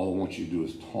 all I want you to do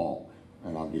is talk,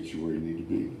 and I'll get you where you need to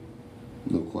be.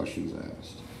 No questions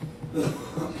asked.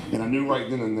 And I knew right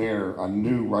then and there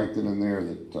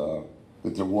that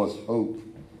there was hope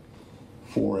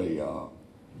for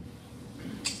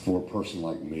a person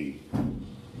like me.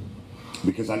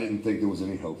 Because I didn't think there was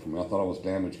any hope for me. I thought I was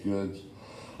damaged goods.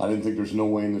 I didn't think there's no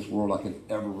way in this world I could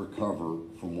ever recover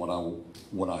from what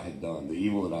I had done, the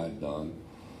evil that I had done,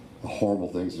 the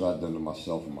horrible things that I had done to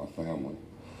myself and my family.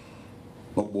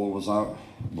 But boy, was I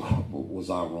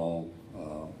wrong.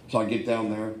 So I get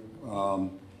down there,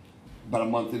 about a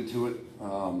month into it.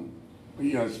 Let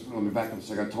me back up a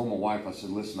second. I told my wife, I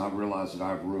said, listen, I realize that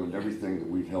I've ruined everything that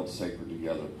we've held sacred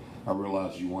together. I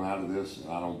realized you want out of this,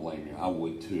 and I don't blame you. I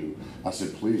would too. I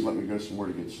said, please let me go somewhere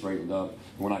to get straightened up.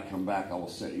 When I come back, I will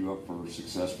set you up for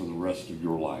success for the rest of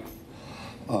your life.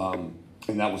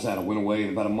 And that was that. I went away,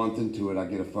 and about a month into it, I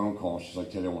get a phone call. She's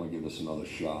like, Teddy, I want to give this another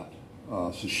shot.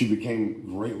 So she became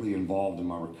greatly involved in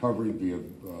my recovery via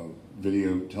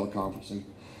video teleconferencing,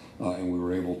 and we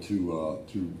were able to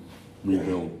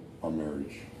rebuild our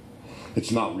marriage.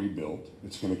 It's not rebuilt.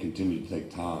 It's going to continue to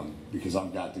take time because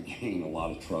I've got to gain a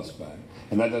lot of trust back.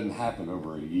 And that doesn't happen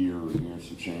over a year or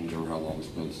some change over how long it's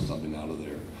been since I've been out of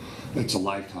there. It's a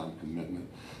lifetime commitment.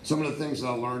 Some of the things that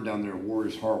I learned down there at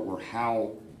Warrior's Heart were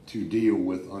how to deal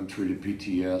with untreated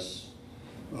PTS,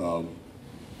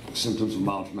 symptoms of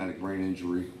mild traumatic brain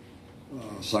injury,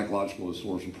 psychological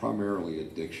disorders, and primarily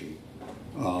addiction.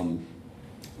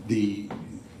 The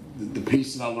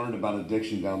piece that I learned about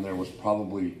addiction down there was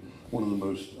probably one of the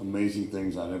most amazing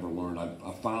things I'd ever learned.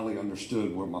 I finally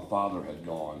understood where my father had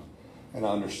gone, and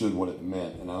I understood what it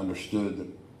meant, and I understood that,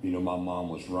 my mom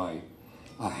was right.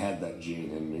 I had that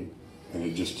gene in me, and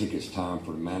it just took its time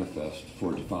for it to manifest,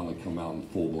 for it to finally come out in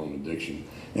full-blown addiction,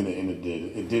 and it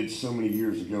did. It did so many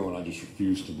years ago, and I just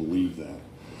refused to believe that.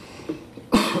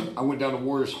 I went down to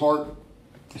Warrior's Heart.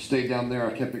 I stayed down there.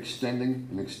 I kept extending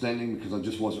and extending because I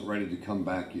just wasn't ready to come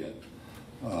back yet.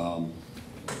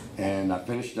 And I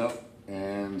finished up,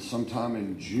 and sometime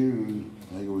in June,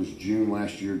 I think it was June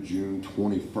last year, June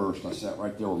 21st, I sat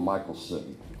right there where Michael's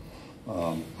sitting.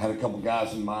 Had a couple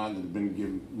guys in mind that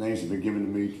names had been given to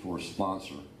me for a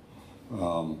sponsor.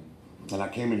 And I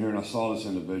came in here and I saw this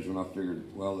individual, and I figured,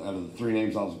 well, out of the 3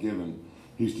 names I was given,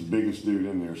 he's the biggest dude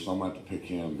in there, so I'm going to have to pick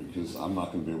him because I'm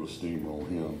not going to be able to steamroll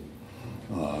him.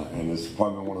 And it's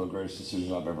probably been one of the greatest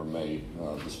decisions I've ever made,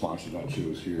 the sponsor that I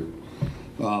chose here.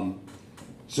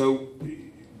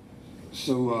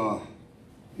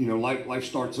 Life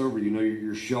starts over.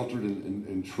 You're sheltered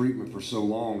in treatment for so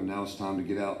long, and now it's time to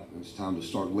get out. It's time to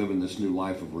start living this new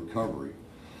life of recovery.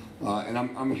 And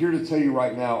I'm here to tell you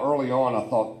right now, early on, I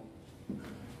thought,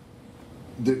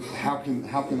 that how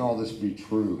can all this be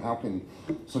true? How can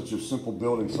such a simple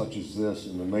building such as this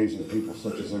and amazing people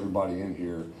such as everybody in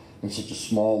here and such a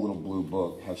small little blue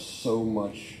book have so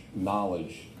much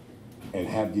knowledge and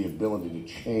have the ability to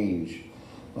change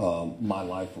my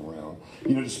life around?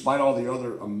 Despite all the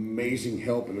other amazing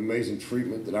help and amazing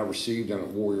treatment that I received down at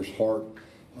Warrior's Heart,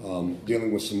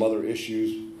 dealing with some other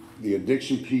issues, the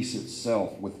addiction piece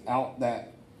itself, without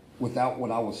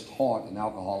what I was taught in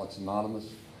Alcoholics Anonymous,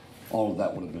 all of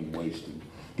that would have been wasted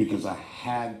because I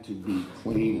had to be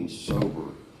clean and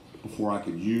sober before I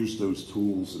could use those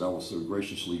tools that I was so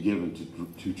graciously given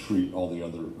to treat all the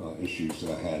other issues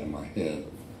that I had in my head.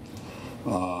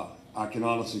 I can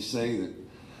honestly say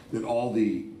that all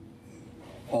the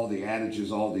adages,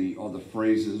 all the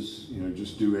phrases,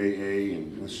 just do AA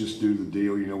and let's just do the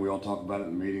deal. We all talk about it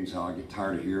in meetings, how I get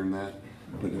tired of hearing that.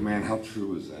 But man, how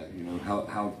true is that?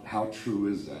 How true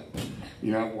is that?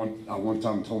 I one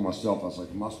time told myself, I was like,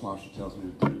 if my sponsor tells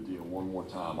me to do the deal one more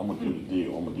time, I'm going to do the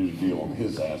deal. I'm going to do the deal on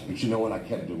his ass. But you know what? I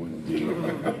kept doing the deal.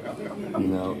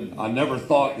 I never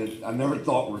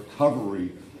thought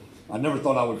recovery. I never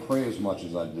thought I would pray as much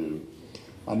as I do.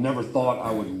 I never thought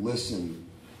I would listen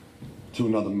to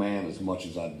another man as much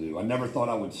as I do. I never thought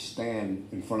I would stand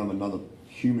in front of another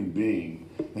human being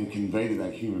and convey to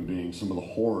that human being some of the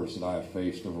horrors that I have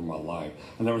faced over my life.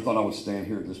 I never thought I would stand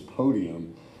here at this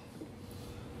podium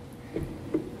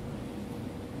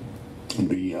and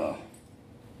be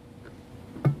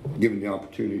given the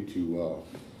opportunity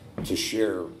to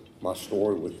share my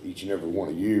story with each and every one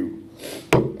of you.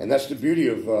 And that's the beauty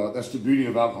of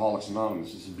Alcoholics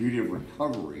Anonymous. It's the beauty of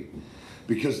recovery,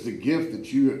 because the gift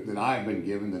that I have been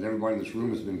given, that everybody in this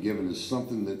room has been given, is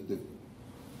something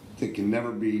that can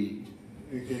never be.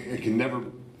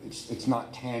 It's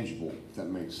not tangible, if that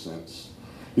makes sense.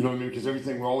 You know what I mean? Because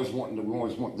everything we always want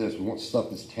this. We want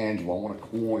stuff that's tangible. I want a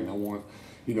coin. I want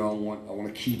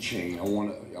a keychain. I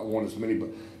want as many. But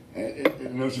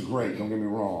and those are great. Don't get me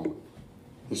wrong.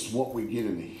 It's what we get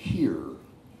in here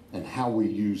and how we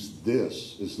use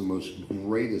this is the most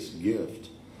greatest gift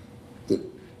that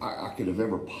I could have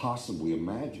ever possibly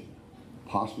imagined.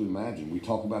 We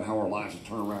talk about how our lives have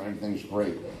turned around, everything's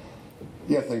great.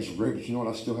 Yeah, things are great, but you know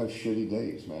what? I still have shitty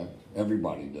days, man.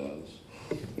 Everybody does.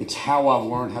 It's how I've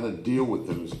learned how to deal with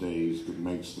those days that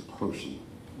makes the person.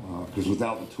 Because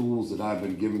without the tools that I've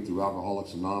been given through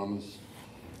Alcoholics Anonymous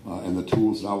and the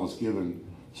tools that I was given,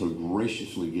 so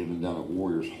graciously given down at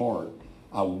Warrior's Heart,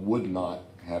 I would not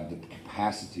have the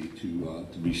capacity to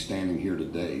be standing here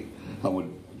today.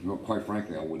 Quite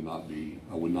frankly, I would not be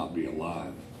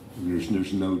alive.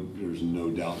 There's no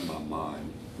doubt in my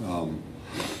mind.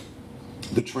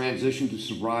 The transition to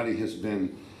sobriety has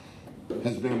been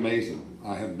amazing.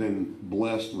 I have been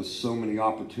blessed with so many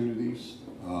opportunities.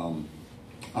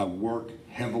 I work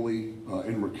heavily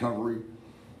in recovery.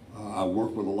 I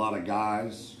work with a lot of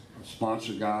guys,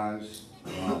 sponsor guys,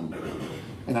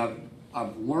 and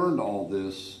I've learned all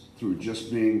this through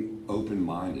just being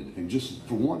open-minded and just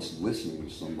for once listening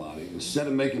to somebody instead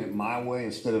of making it my way.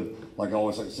 Instead of, like I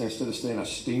always like to say, instead of saying I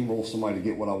steamroll somebody to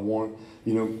get what I want,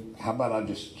 how about I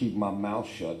just keep my mouth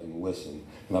shut and listen?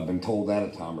 And I've been told that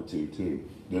a time or two too.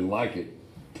 Didn't like it,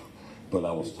 but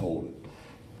I was told it.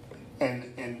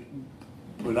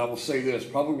 But I will say this,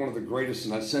 probably one of the greatest,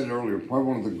 and I said it earlier, probably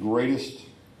one of the greatest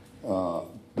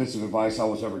bits of advice I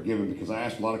was ever given, because I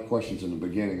asked a lot of questions in the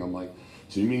beginning. I'm like,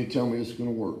 so you mean to tell me this is going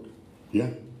to work? Yeah.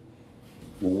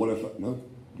 Well, what if, no,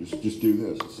 just do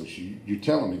this. So you're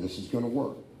telling me this is going to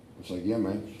work. I was like, yeah,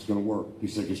 man, it's going to work. He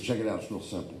said, just check it out, it's real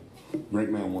simple. Great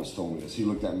man once told me this. He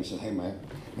looked at me and said, hey, man,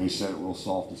 and he said it real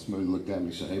soft and smooth, looked at me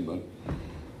and said, hey, bud,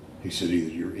 he said,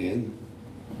 either you're in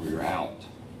or you're out.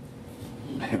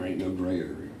 There ain't no gray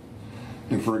area.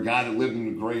 And for a guy that lived in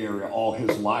the gray area all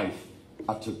his life,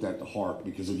 I took that to heart,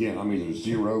 because again, I'm either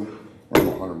 0 or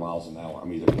 100 miles an hour.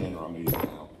 I'm either in or I'm either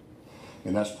out.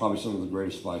 And that's probably some of the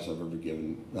greatest advice I've ever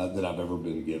given, that I've ever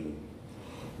been given.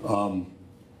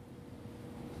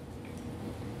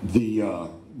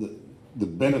 The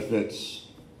benefits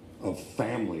of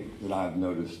family that I've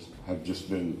noticed have just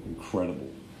been incredible.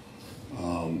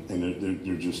 And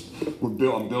they're just, I'm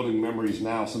building memories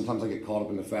now. Sometimes I get caught up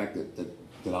in the fact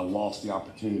that I lost the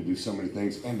opportunity to do so many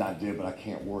things, and I did, but I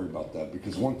can't worry about that,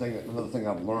 because another thing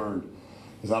I've learned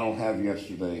is I don't have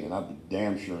yesterday, and I'm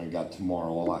damn sure ain't got tomorrow.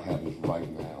 All I have is right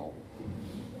now.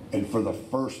 And for the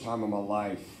first time in my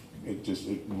life, it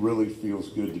really feels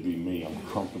good to be me. I'm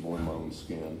comfortable in my own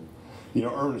skin.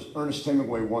 Ernest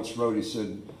Hemingway once wrote, he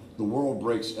said, the world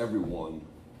breaks everyone,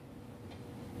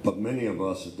 but many of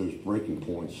us at those breaking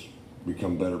points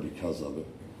become better because of it.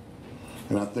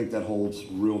 And I think that holds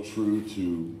real true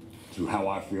to how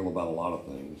I feel about a lot of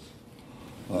things.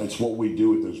 It's what we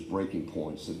do at those breaking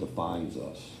points that defines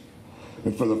us.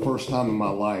 And for the first time in my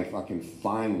life, I can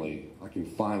finally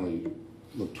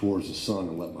look towards the sun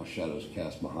and let my shadows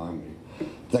cast behind me.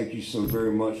 Thank you so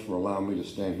very much for allowing me to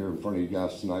stand here in front of you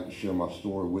guys tonight and share my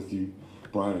story with you.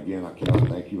 Brian, again, I cannot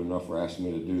thank you enough for asking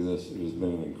me to do this. It has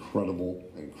been an incredible,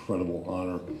 incredible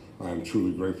honor. I am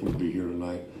truly grateful to be here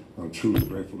tonight. I'm truly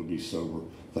grateful to be sober.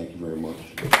 Thank you very much.